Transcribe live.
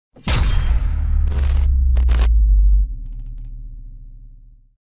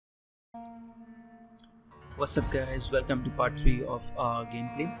What's up guys, welcome to part 3 of our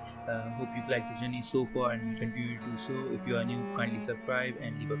gameplay. Hope you've liked the journey so far and will continue to do so. If you are new, kindly subscribe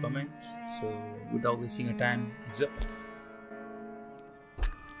and leave a comment. So without wasting your time, let's go.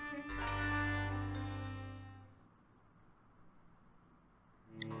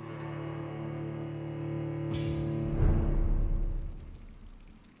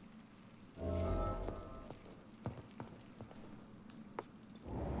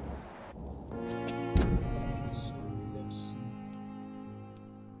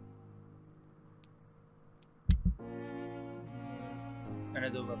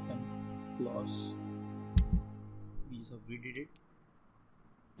 Another weapon clause. We just upgraded it.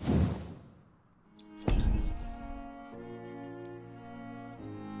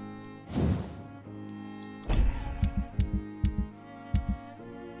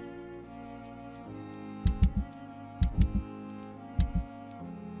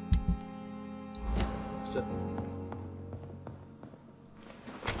 So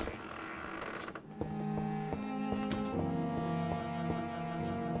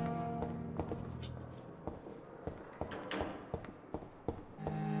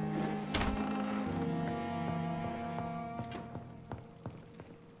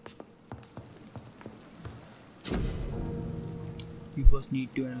you first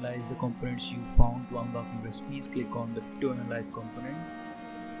need to analyze the components you found. To unlock new recipes, click on the to analyze component.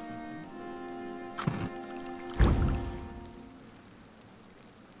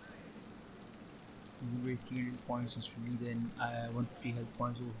 You waste 300 points instantly, then 150 health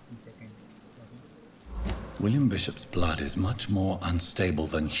points over 15 seconds. William Bishop's blood is much more unstable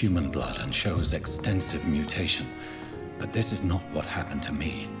than human blood and shows extensive mutation. But this is not what happened to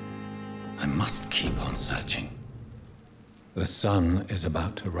me. I must keep on searching. The sun is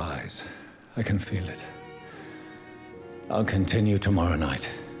about to rise. I can feel it. I'll continue tomorrow night.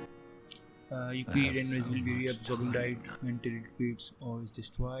 You create an invisible barrier absorbing light until it fades or is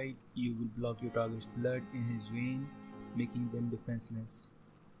destroyed. You will block your target's blood in his vein, making them defenseless.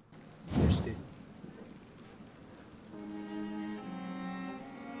 That's it.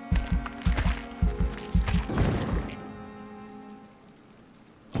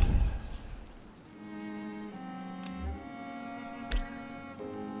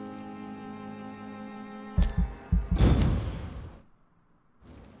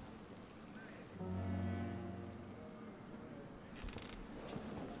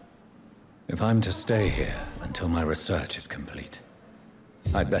 If I'm to stay here until my research is complete,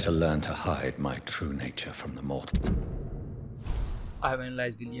 I'd better learn to hide my true nature from the mortal. I have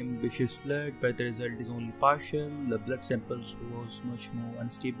analyzed William Bishop's blood, but the result is only partial. The blood samples was much more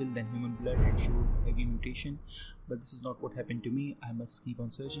unstable than human blood and showed heavy mutation. But this is not what happened to me. I must keep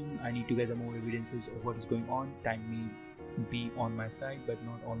on searching. I need to gather more evidences of what is going on. Time may be on my side, but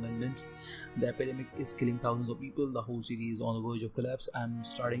not on London's. The epidemic is killing thousands of people. The whole city is on the verge of collapse. I'm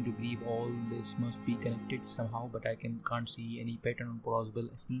starting to believe all this must be connected somehow, but I can't see any pattern or plausible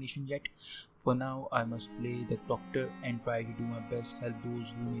explanation yet. For now, I must play the doctor and try to do my best, help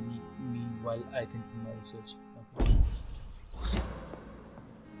those who may need me while I continue my research. Okay.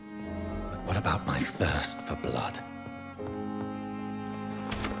 But what about my thirst for blood?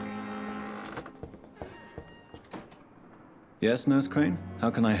 Yes, Nurse Crane?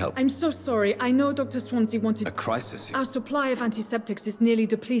 How can I help? I'm so sorry. I know Dr. Swansea wanted... A crisis? Our supply of antiseptics is nearly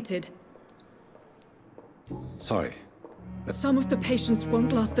depleted. Sorry. Some of the patients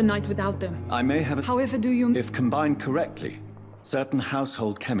won't last the night without them. I may have a... However, do you... If combined correctly, certain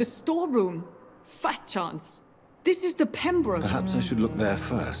household The chemicals... storeroom? Fat chance. This is the Pembroke. Perhaps I should look there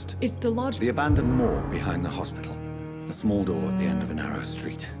first. It's the large... The abandoned morgue behind the hospital. A small door at the end of a narrow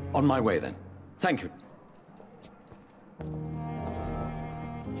street. On my way then. Thank you.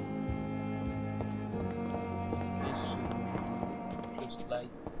 Okay, so just like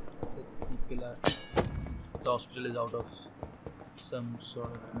the people are... The hospital is out of some sort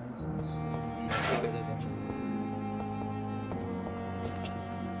of medicines. We have to gather them.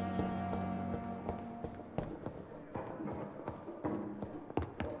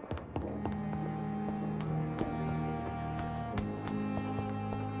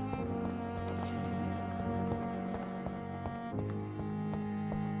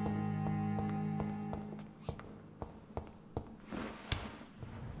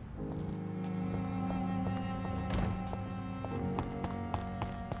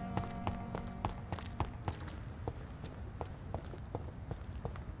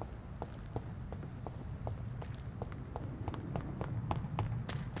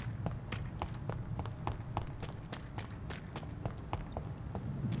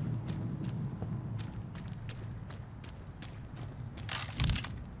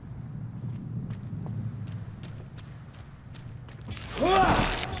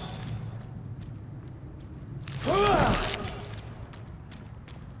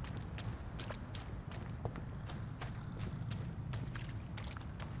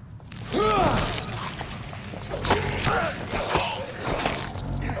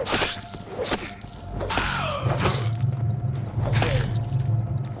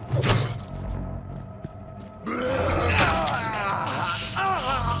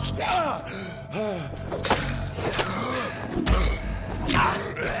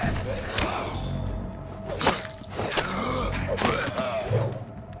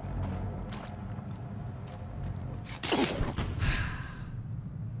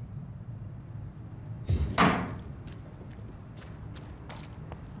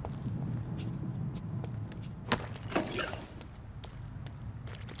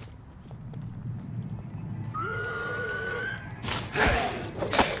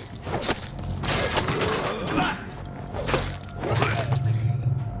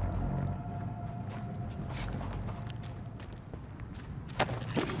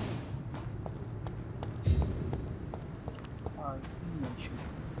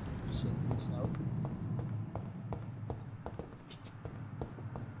 this out.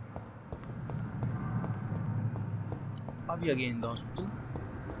 Are we again in the hospital?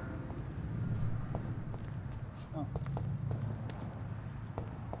 Oh.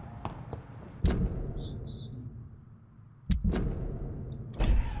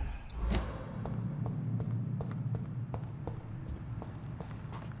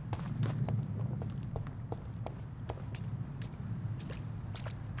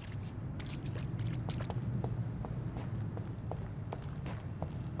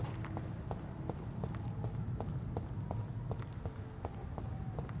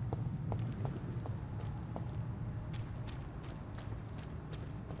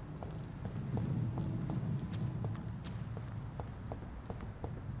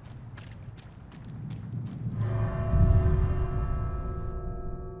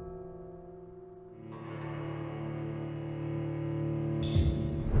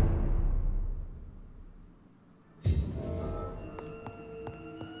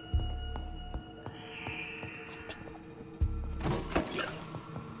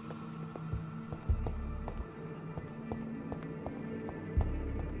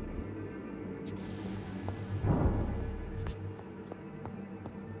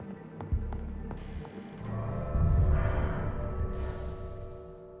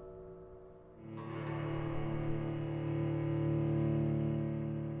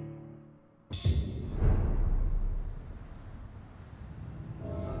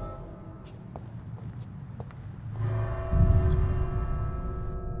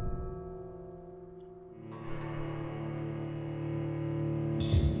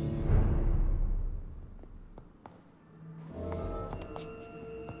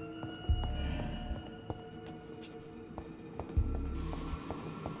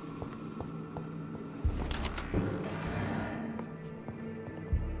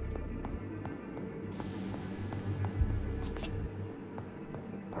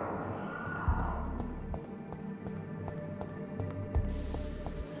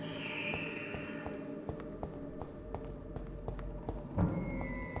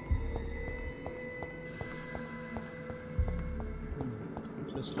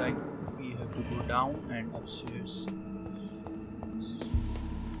 Looks like we have to go down and upstairs.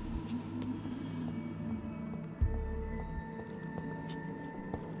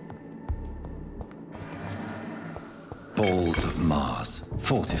 Balls of Mars,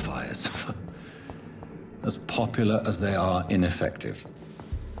 fortifiers. As popular as they are ineffective.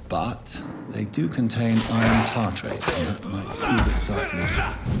 But they do contain iron tartrate, and that might prove itself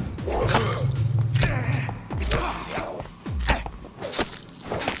useful.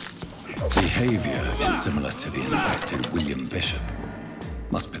 Behavior is similar to the infected William Bishop.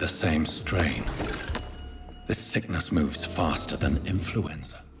 Must be the same strain. This sickness moves faster than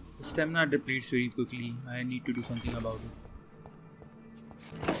influenza. The stamina depletes very quickly. I need to do something about it.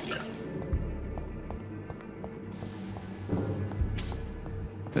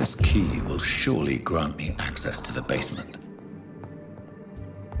 This key will surely grant me access to the basement.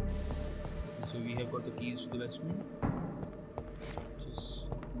 So we have got the keys to the basement. Just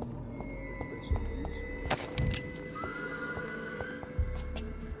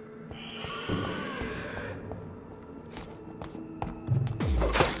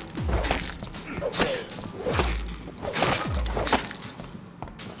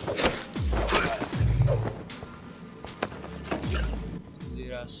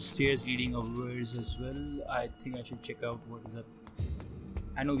stairs leading upwards as well. I think I should check out what is up.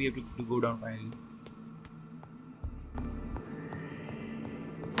 I know we have to go down finally.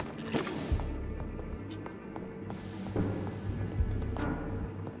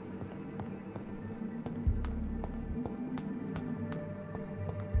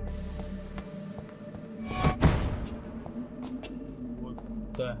 What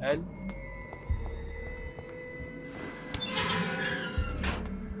the hell?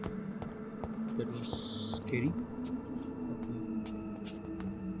 That was scary.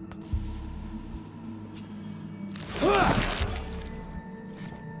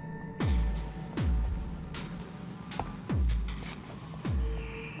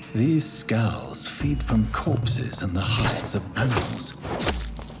 These skulls feed from corpses and the husks of animals.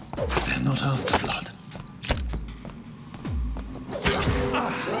 They're not after blood.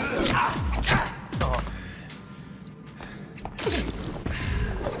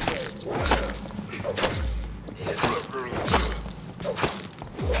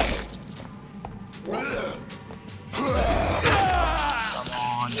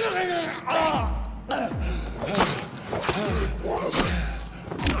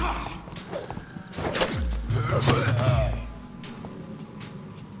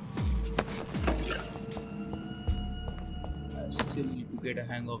 get a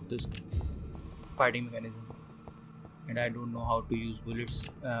hang of this fighting mechanism, and I don't know how to use bullets,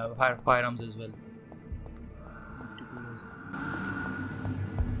 firearms as well.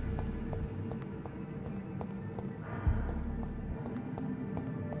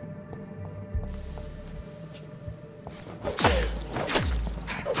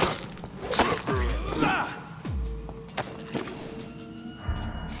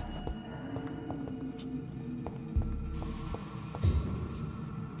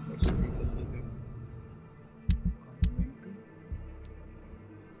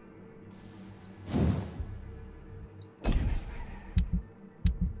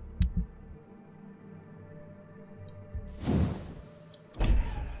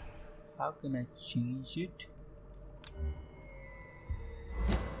 How can I change it?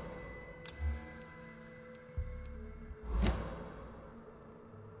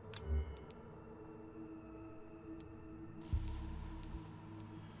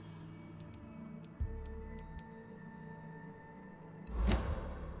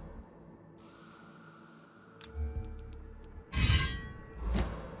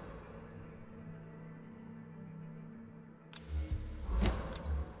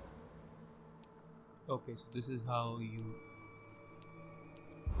 Okay, so this is how you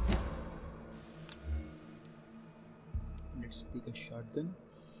let's take a shotgun.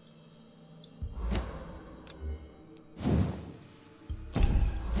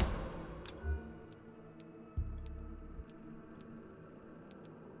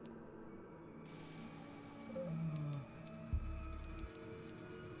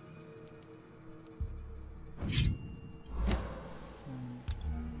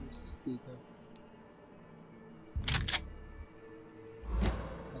 And let's take a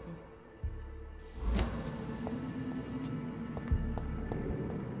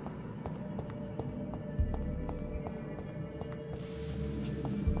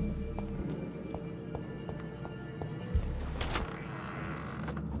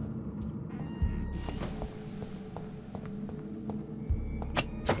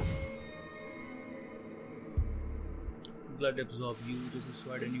blood absorb you. This is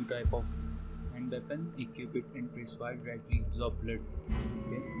quite a new type of hand weapon. Equip it and press Y directly absorb blood.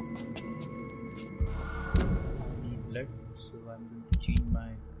 Okay. I need blood, so I'm going to change my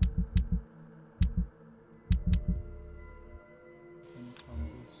from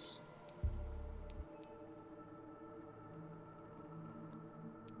this.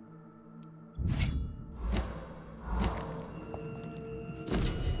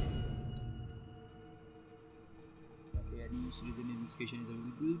 Citizen investigation is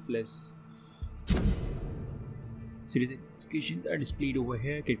available, plus citizen investigations are displayed over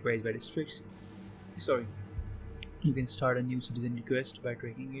here, categorized by districts. Sorry, you can start a new citizen request by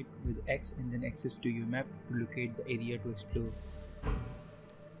tracking it with X and then access to your map to locate the area to explore.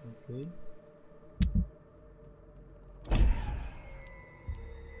 Okay.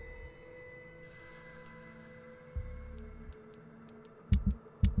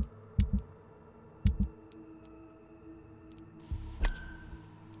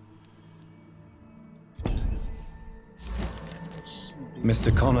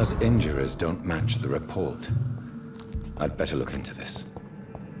 Mr. Connor's injuries don't match the report. I'd better look into this.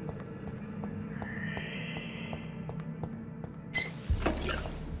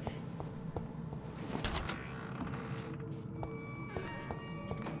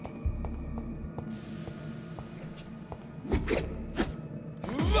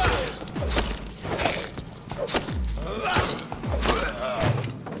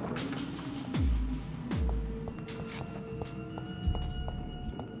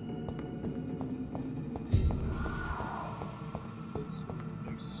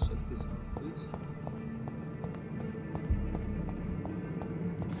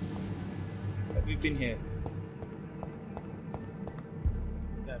 We've been here.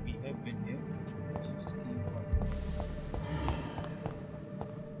 Yeah, we have been here. Just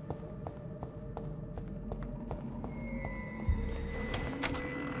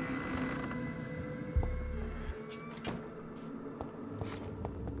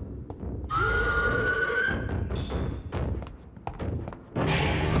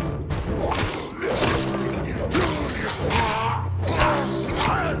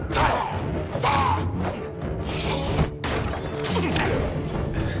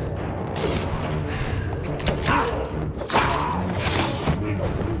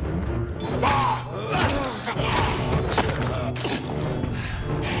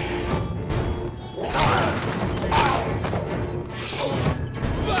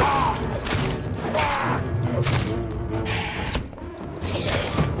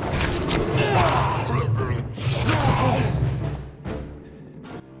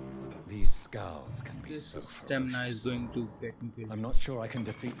stamina is going to get me killed. I'm not sure I can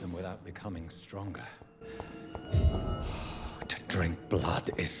defeat them without becoming stronger. To drink blood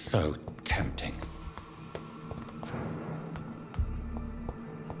is so tempting.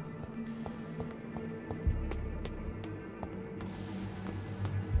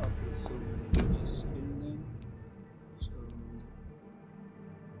 Okay, so we just kill them. So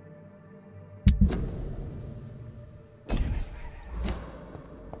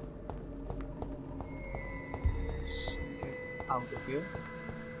let's get out of here.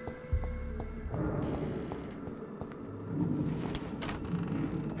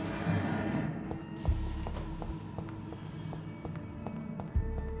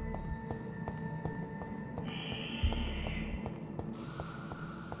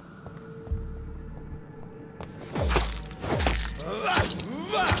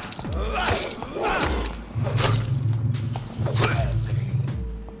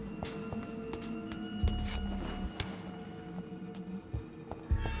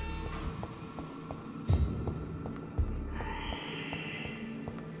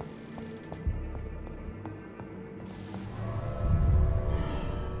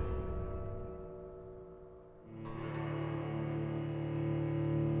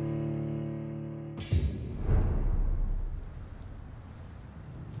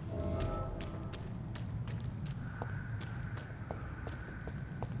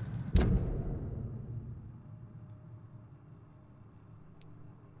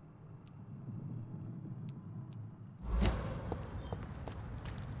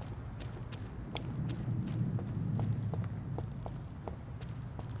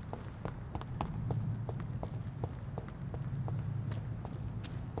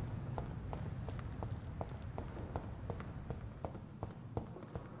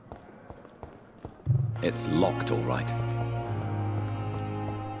 It's locked, all right. I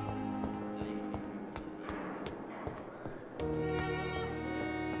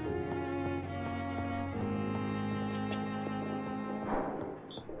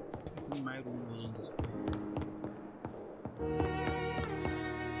think my room was in this way.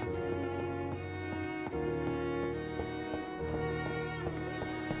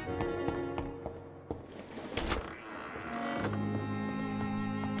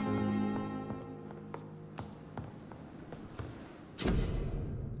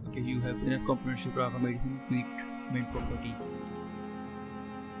 Okay, you have enough components to craft a medicine wheat meant for body.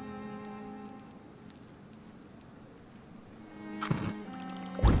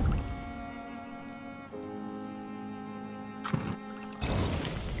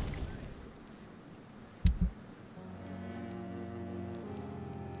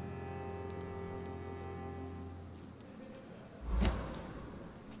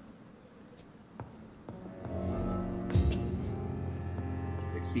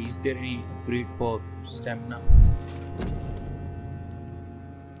 Let's see, is there any upgrade for stamina?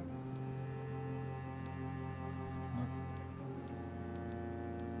 No.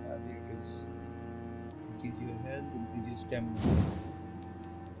 There it is. Increase your health, increase your stamina.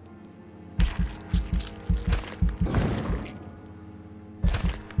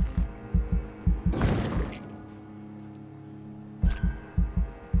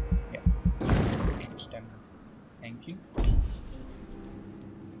 Yeah. Stamina. Thank you.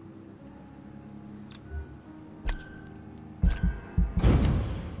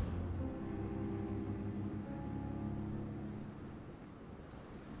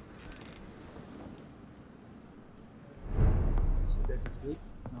 So that is good.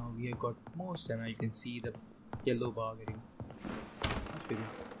 Now we have got more stamina. You can see the yellow bar getting much bigger.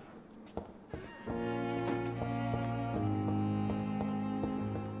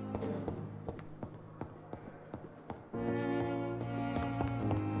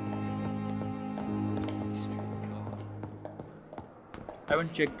 I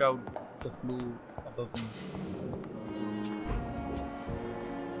haven't checked out the flue above me.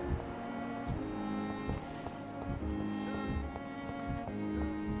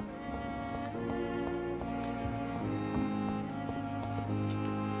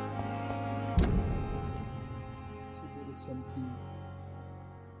 So there is something.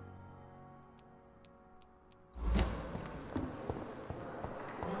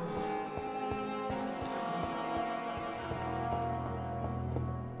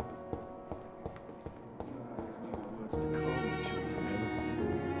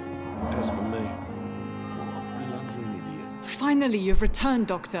 As for me, I'm an idiot. Finally, you've returned,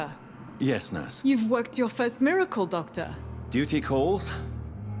 Doctor. Yes, nurse. You've worked your first miracle, Doctor. Duty calls.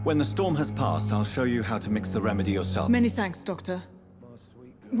 When the storm has passed, I'll show you how to mix the remedy yourself. Many thanks, Doctor.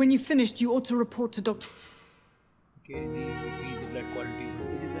 When you've finished, you ought to report to Dr. Okay, these increase the blood quality of the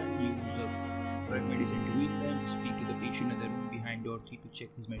citizen. Use of Recommend is interviewing them. Speak to the patient in the room behind Dorothy to check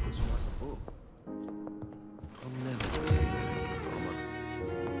his mental status. Oh. I'll never believe anything from her.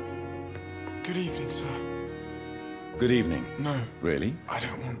 Good evening, sir. Good evening. No. Really? I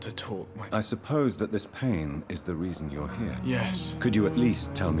don't want to talk. I suppose that this pain is the reason you're here. Yes. Could you at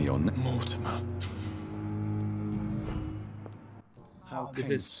least tell me your name? Mortimer. How This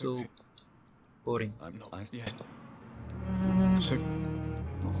is so boring. I'm not. Yes. So,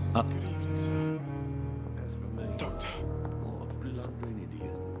 Uh, good evening, sir. As for me, Doctor. what a blundering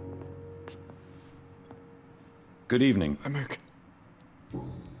idiot. Good evening. I'm okay.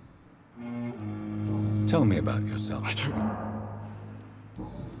 Tell me about yourself. I don't...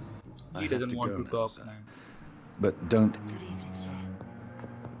 I He have doesn't want go to now, talk, sir. man. But don't. Good evening, sir.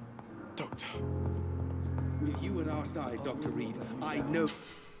 Doctor. With you at our side, Dr. Reid, I know.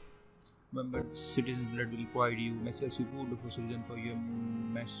 Remember, citizen's blood will provide you message support for citizen for your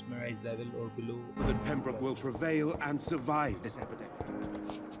mesmerized level or below. That Pembroke will prevail and survive this epidemic.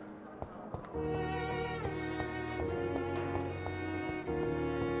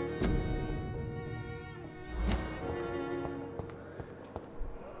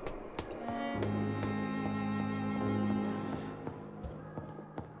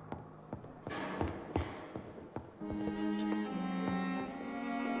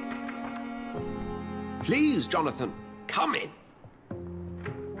 Please, Jonathan, come in.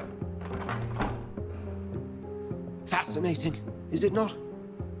 Fascinating, is it not?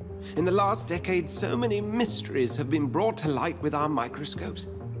 In the last decade, so many mysteries have been brought to light with our microscopes.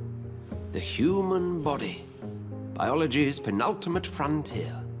 The human body, biology's penultimate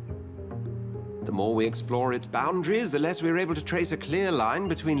frontier. The more we explore its boundaries, the less we're able to trace a clear line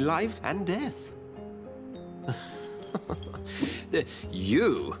between life and death.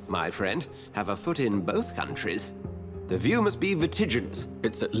 You, my friend, have a foot in both countries. The view must be vertiginous.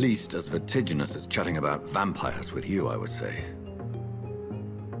 It's at least as vertiginous as chatting about vampires with you, I would say.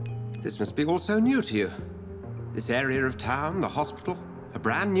 This must be all so new to you. This area of town, the hospital, a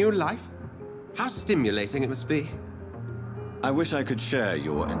brand new life. How stimulating it must be. I wish I could share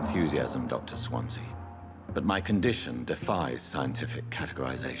your enthusiasm, Dr. Swansea, but my condition defies scientific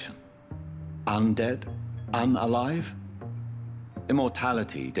categorization. Undead? Unalive?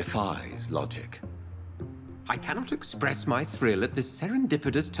 Immortality defies logic. I cannot express my thrill at this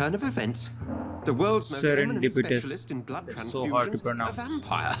serendipitous turn of events. The world's most eminent Serendipitous. specialist in blood That's so hard to transfusions, a pronounce.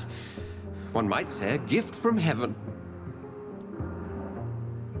 vampire. One might say a gift from heaven.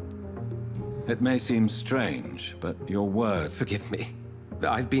 It may seem strange, but your word... Forgive me.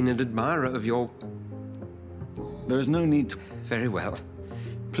 I've been an admirer of your... There is no need to... Very well.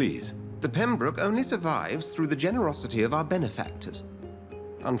 Please. The Pembroke only survives through the generosity of our benefactors.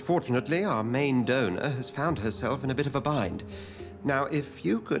 Unfortunately, our main donor has found herself in a bit of a bind. Now, if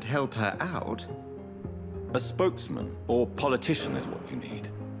you could help her out... A spokesman or politician is what you need.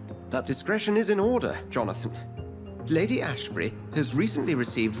 That discretion is in order, Jonathan. Lady Ashbury has recently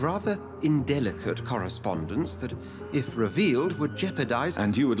received rather indelicate correspondence that, if revealed, would jeopardize...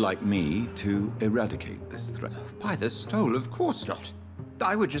 And you would like me to eradicate this threat? By the stole, of course not.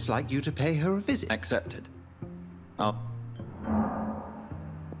 I would just like you to pay her a visit. Accepted. I'll...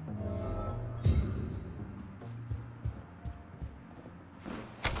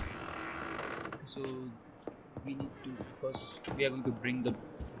 So we need to first, we are going to bring the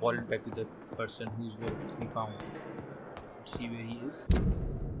wallet back to the person whose wallet we found. Let's see where he is.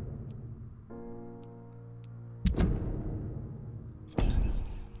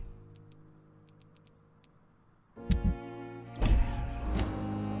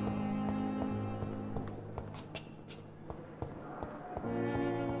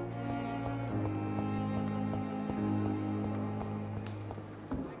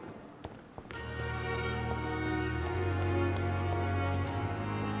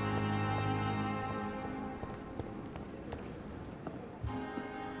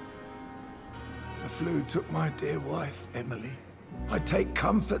 The flu took my dear wife, Emily. I take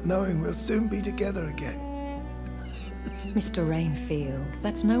comfort knowing we'll soon be together again. Mr. Rainfield,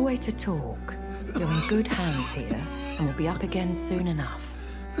 that's no way to talk. You're in good hands here, and we'll be up again soon enough.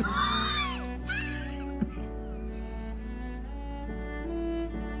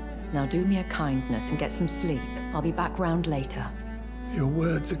 Now do me a kindness and get some sleep. I'll be back round later. Your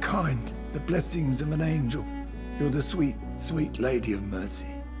words are kind, the blessings of an angel. You're the sweet, sweet Lady of Mercy.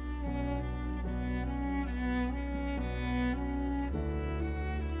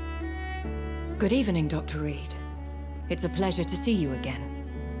 Good evening, Dr. Reid. It's a pleasure to see you again.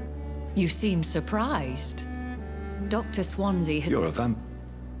 You seem surprised. Dr. Swansea had... You're a vamp...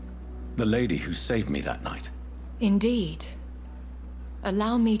 The lady who saved me that night. Indeed.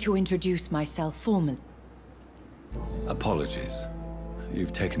 Allow me to introduce myself formally. Apologies.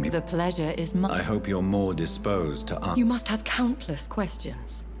 You've taken me... The pleasure is mine. I hope you're more disposed to answer. You must have countless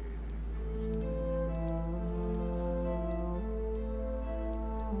questions.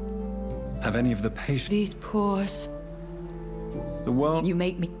 Have any of the patients... These poor... The world... You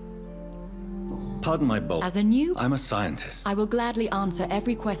make me... Pardon my bold... As a new... I'm a scientist. I will gladly answer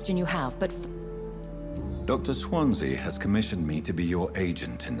every question you have, but... Dr. Swansea has commissioned me to be your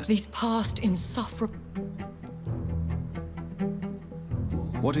agent in this... These past insufferable...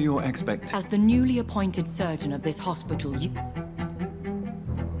 What are your expectations? As the newly appointed surgeon of this hospital, you...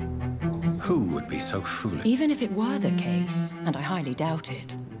 Who would be so foolish? Even if it were the case, and I highly doubt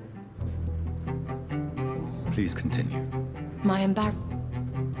it... Please continue. My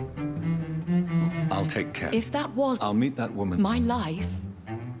I'll take care. If that was... I'll meet that woman. My life...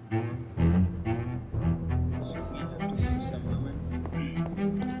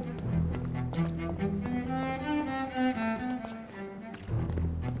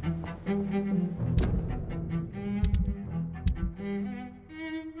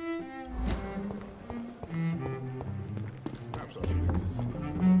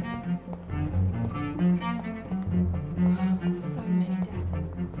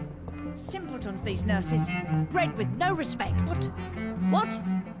 These nurses, bred with no respect. What?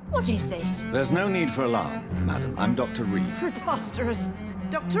 What is this? There's no need for alarm, madam. I'm Dr. Reid. Preposterous.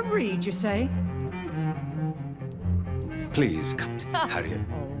 Dr. Reid, you say? Please, Harriet.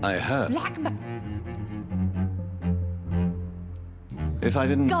 I heard. BLACKMAIL. If I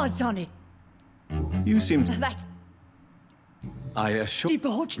didn't... God's on it. You seem to... That's... I assure...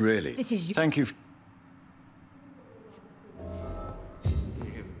 Debauched. Really? This is... Thank you.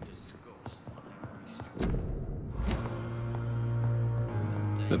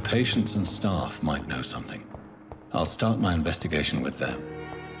 The patients and staff might know something. I'll start my investigation with them.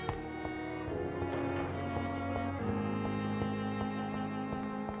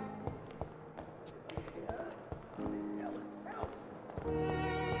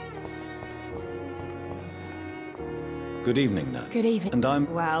 Good evening, nurse. Good evening. And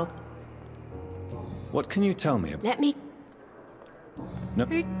I'm... Well... What can you tell me about... Let me... No...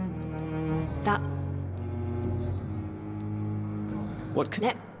 That... What can...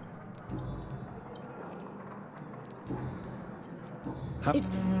 Let... How...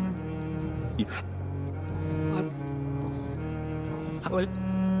 It's... You... Well...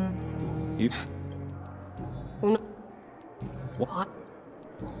 You... What?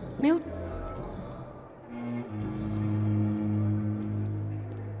 Mil...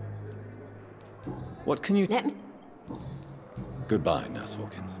 What can you... Let me... Goodbye, Nurse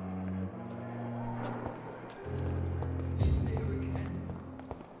Hawkins.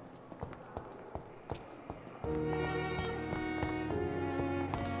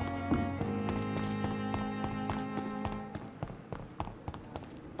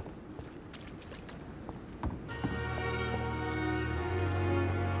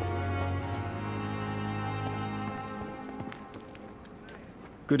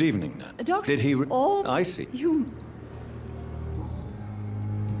 Good evening, Nurse. Doctor... Did he... All... I see. You...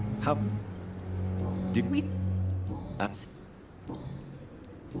 How... Did... We... That's...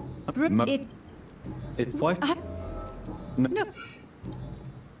 It... It... Why... No... No...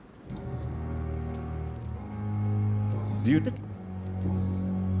 Do you...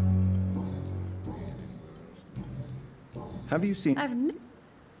 Have you seen... I've...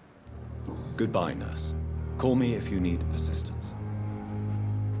 Goodbye, nurse. Call me if you need assistance.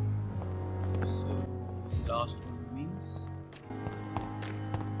 So, last one remains.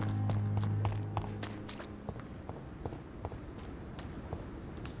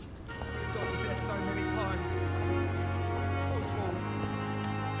 Dodged death so many times. What's wrong?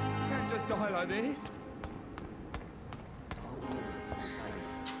 You can't just die like this.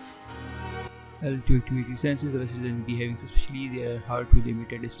 L to activate your senses of a citizen behaving suspiciously. Their heart will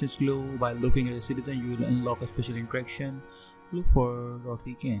emit a distance glow. While looking at a citizen, you will unlock a special interaction. Look for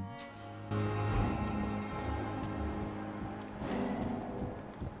Dorothy Kane.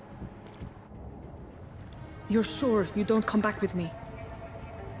 You're sure you don't come back with me?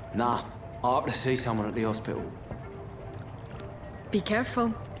 Nah, I have to see someone at the hospital. Be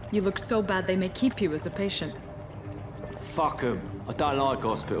careful. You look so bad they may keep you as a patient. Fuck 'em. I don't like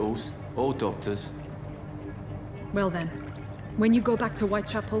hospitals. Or doctors. Well then, when you go back to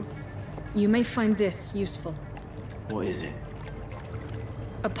Whitechapel, you may find this useful. What is it?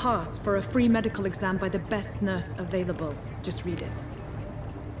 A pass for a free medical exam by the best nurse available. Just read it.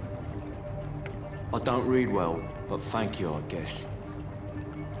 I don't read well, but thank you, I guess.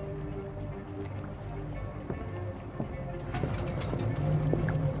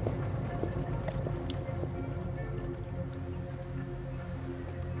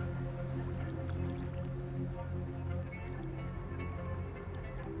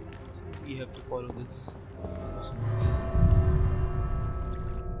 you have to follow this person.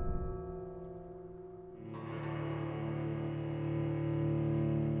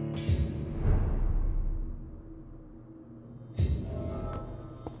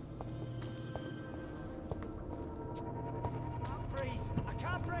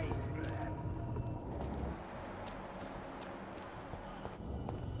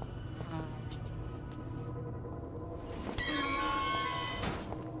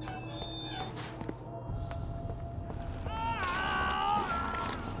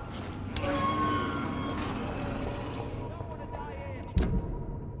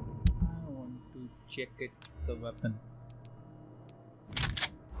 Check it, the weapon.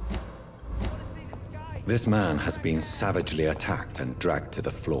 This man has been savagely attacked and dragged to the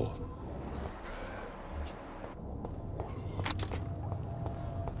floor.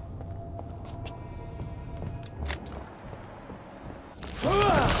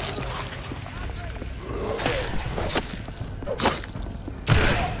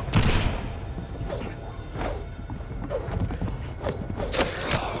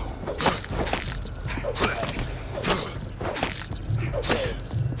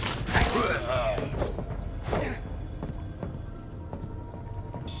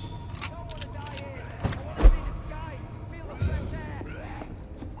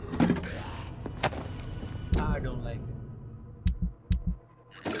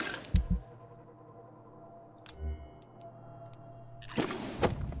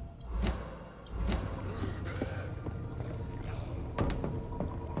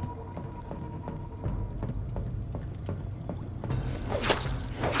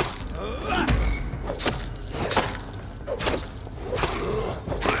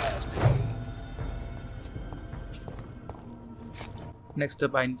 Next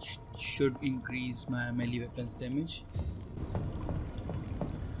up, I should increase my melee weapons damage.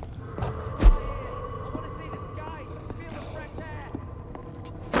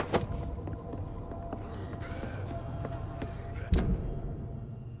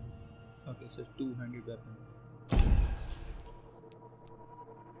 Okay, so 200 weapon.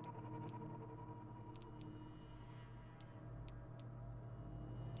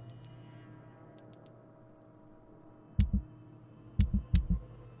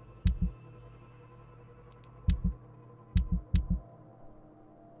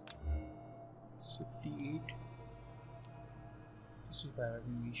 I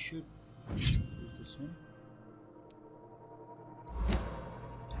think we should use this one.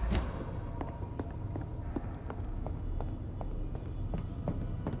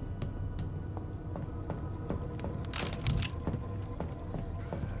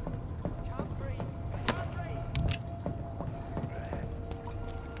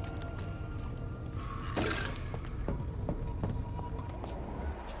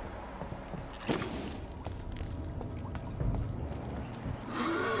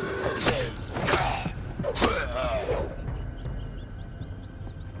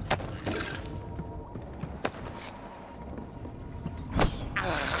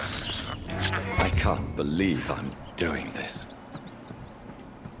 I can't believe I'm doing this.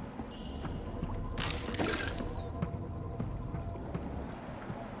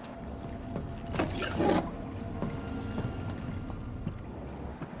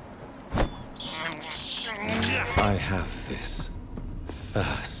 I have this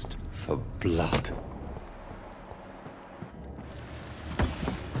thirst for blood.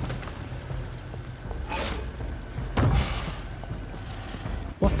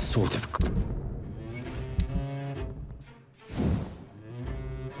 What sort of...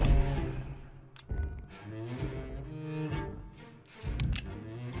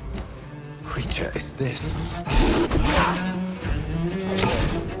 creature is this?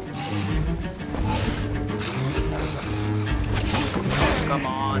 Come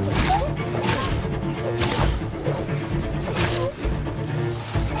on.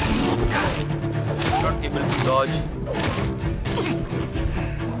 Not able to dodge.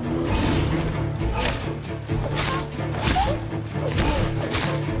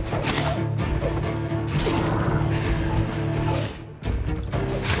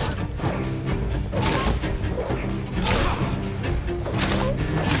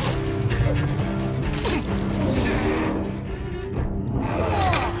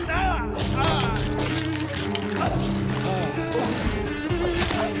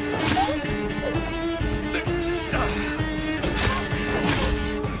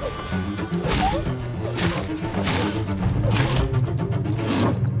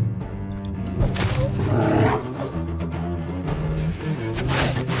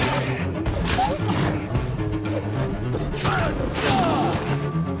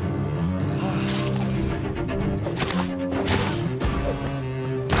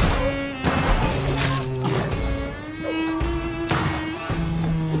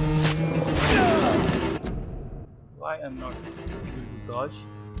 I'm not able to dodge.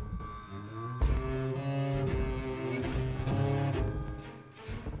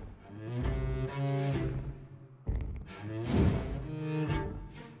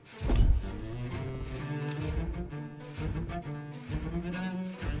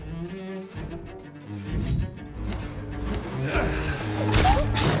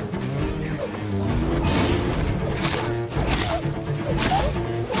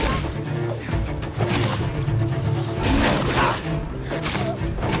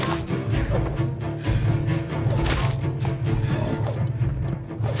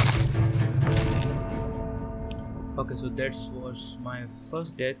 Okay, so that was my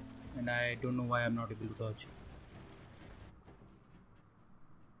first death, and I don't know why I'm not able to dodge.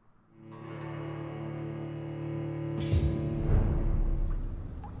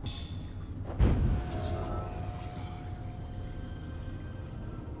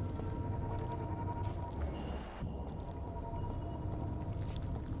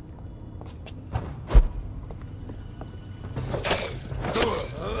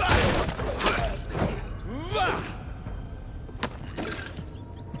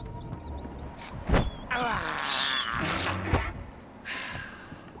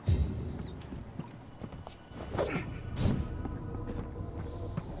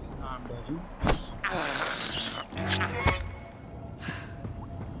 I'm dodging.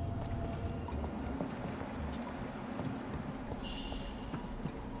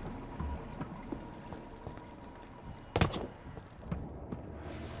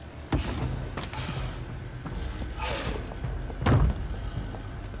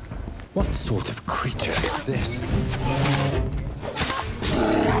 What sort of creature is this?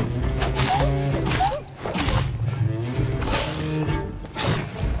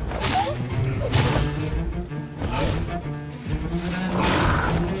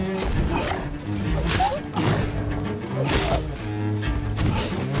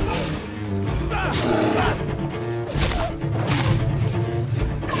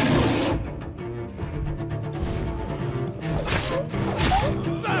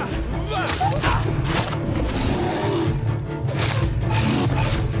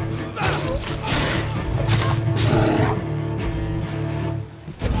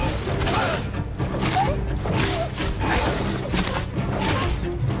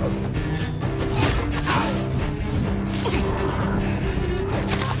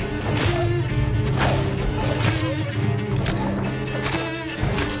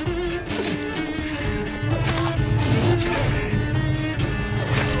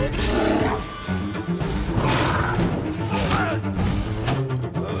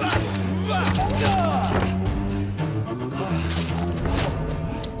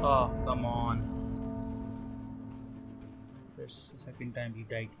 Oh, come on. That's the second time he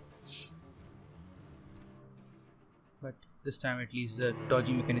died. But this time at least the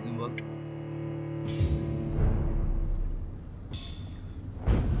dodging mechanism worked.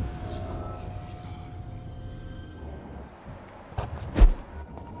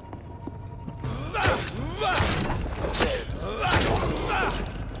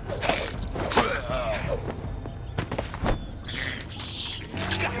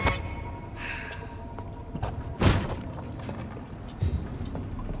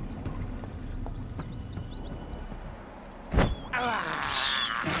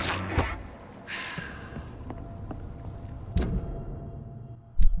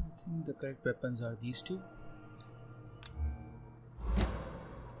 The correct weapons are these two.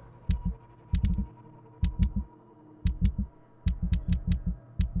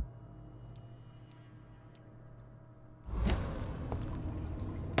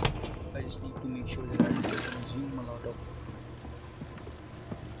 I just need to make sure that I don't consume a lot of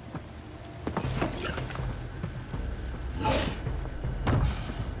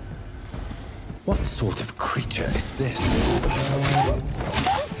What sort of creature is this?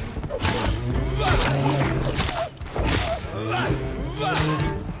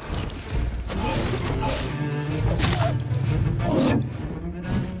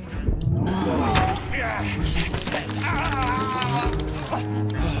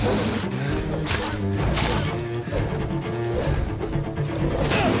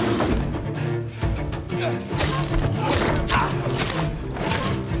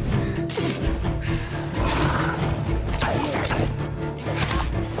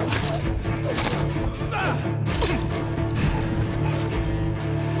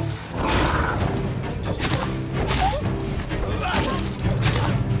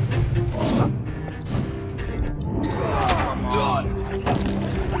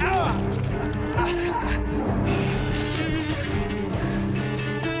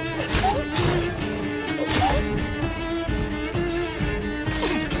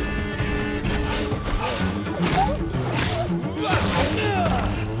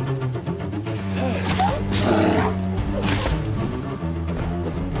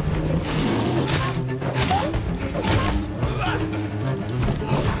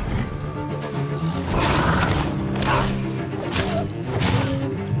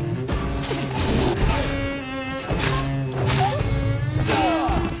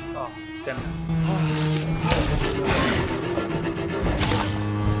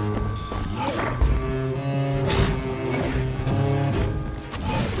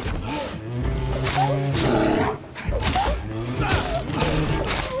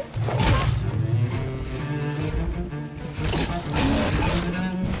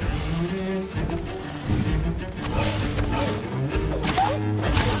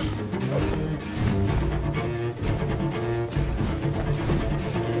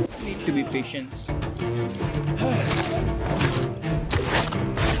 To be patient.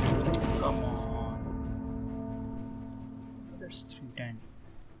 Come on. That's 310.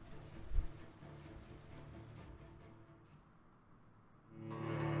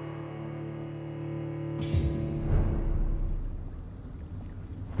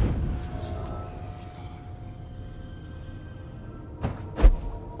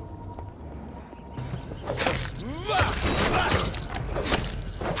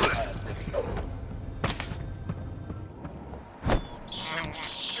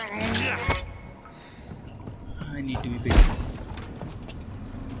 I need to be patient.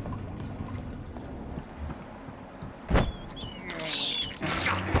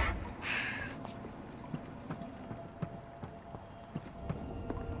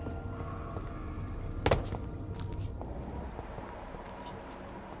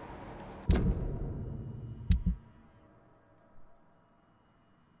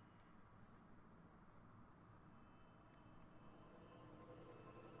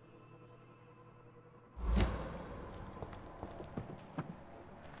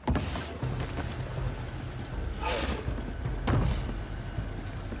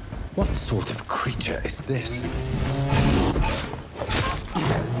 What sort of creature is this?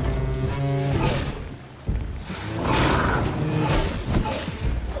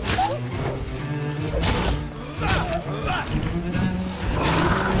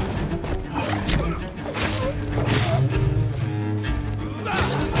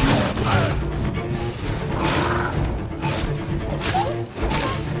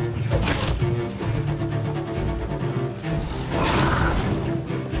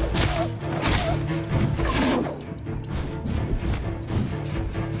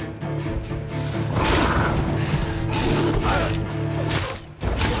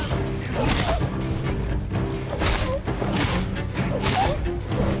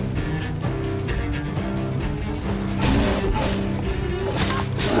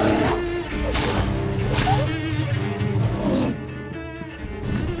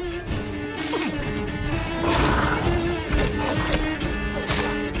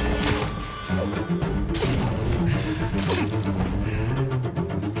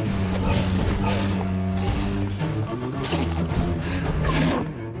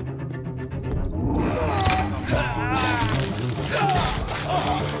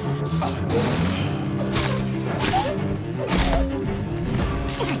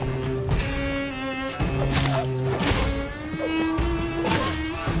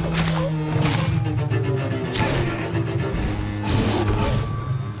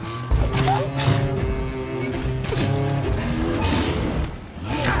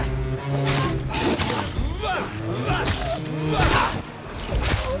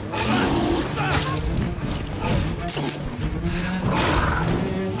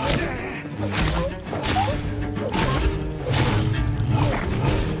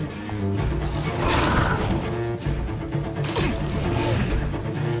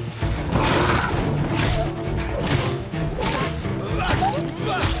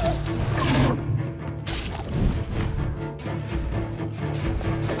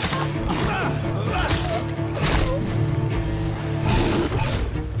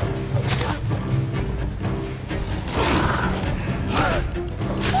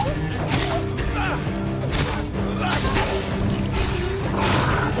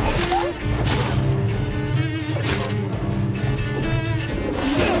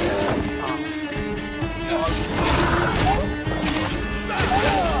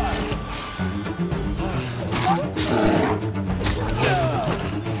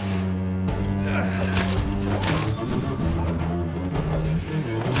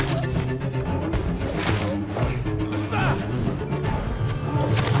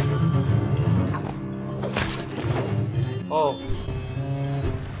 Oh.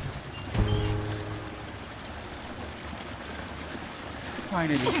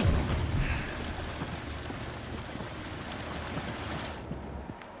 Finally.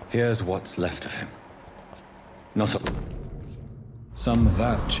 Here's what's left of him. Not a... Some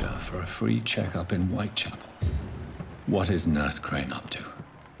voucher for a free checkup in Whitechapel. What is Nurse Crane up to?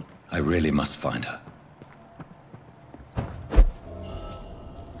 I really must find her.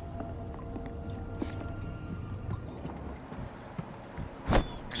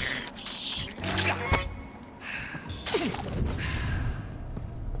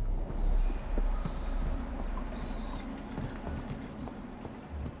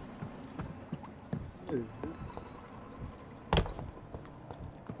 is this?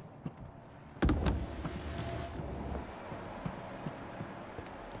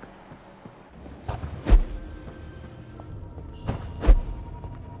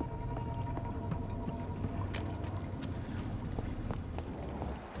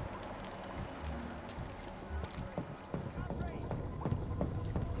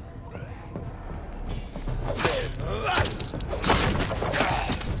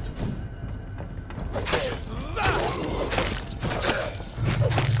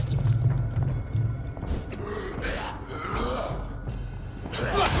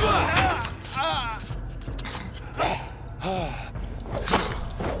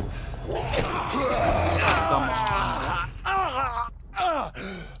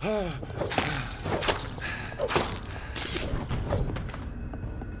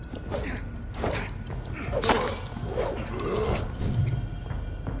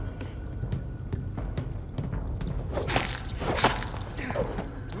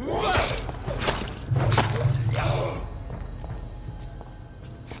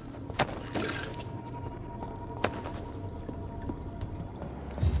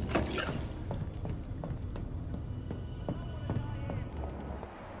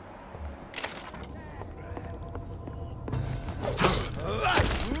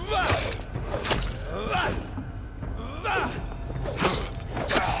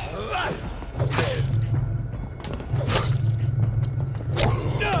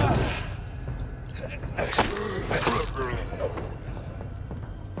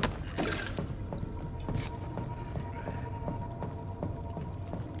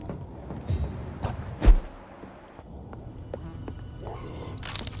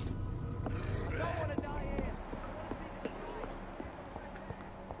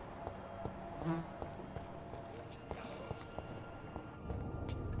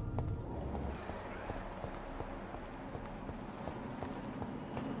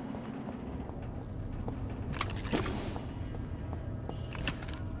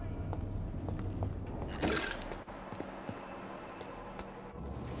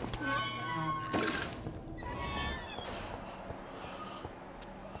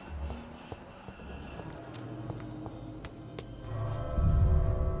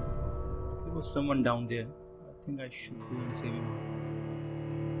 Someone down there. I think I should go and save him.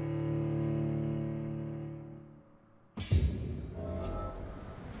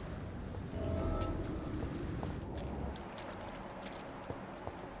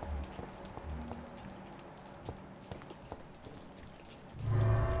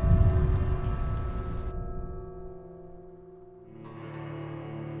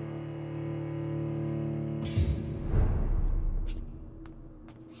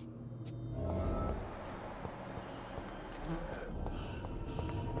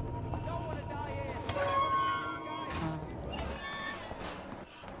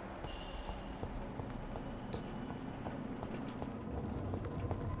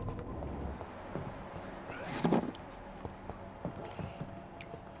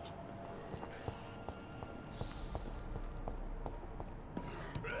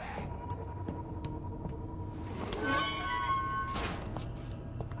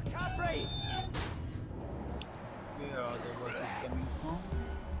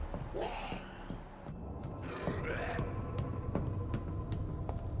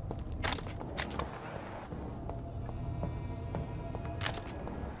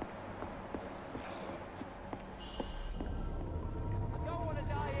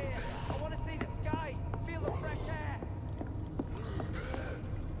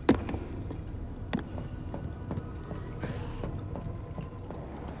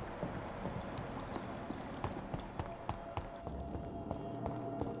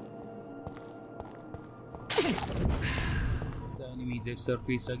 The enemies have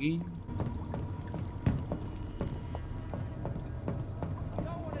surfaced again.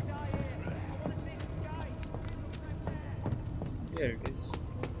 There it is.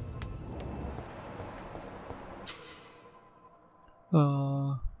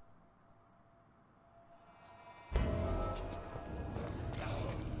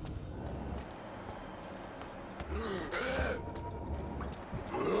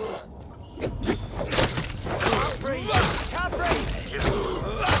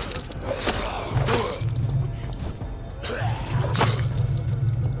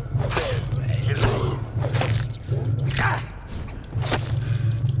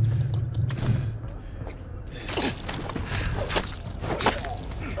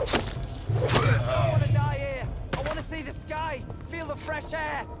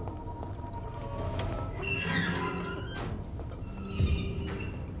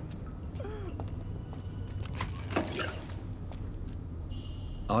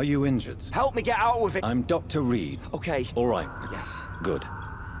 Are you injured? Help me get out of it! I'm Dr. Reid. Okay. All right. Yes. Good.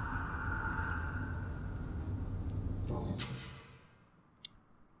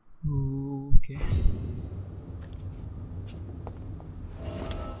 Okay.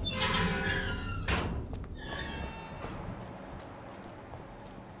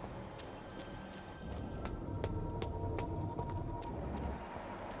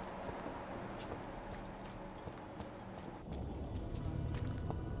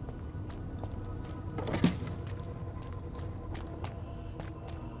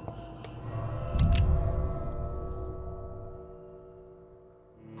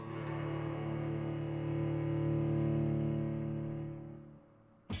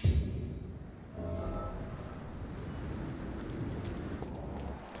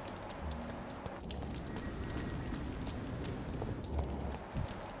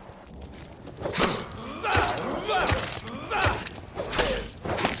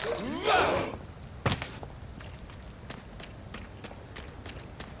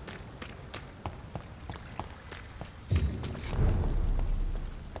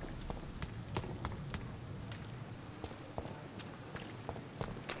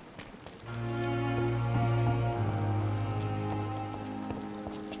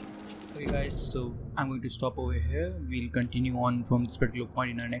 Okay guys, so I'm going to stop over here. We'll continue on from this particular point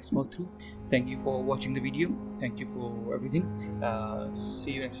in our next walkthrough. Thank you for watching the video. Thank you for everything.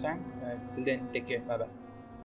 See you next time. Till then, take care. Bye bye.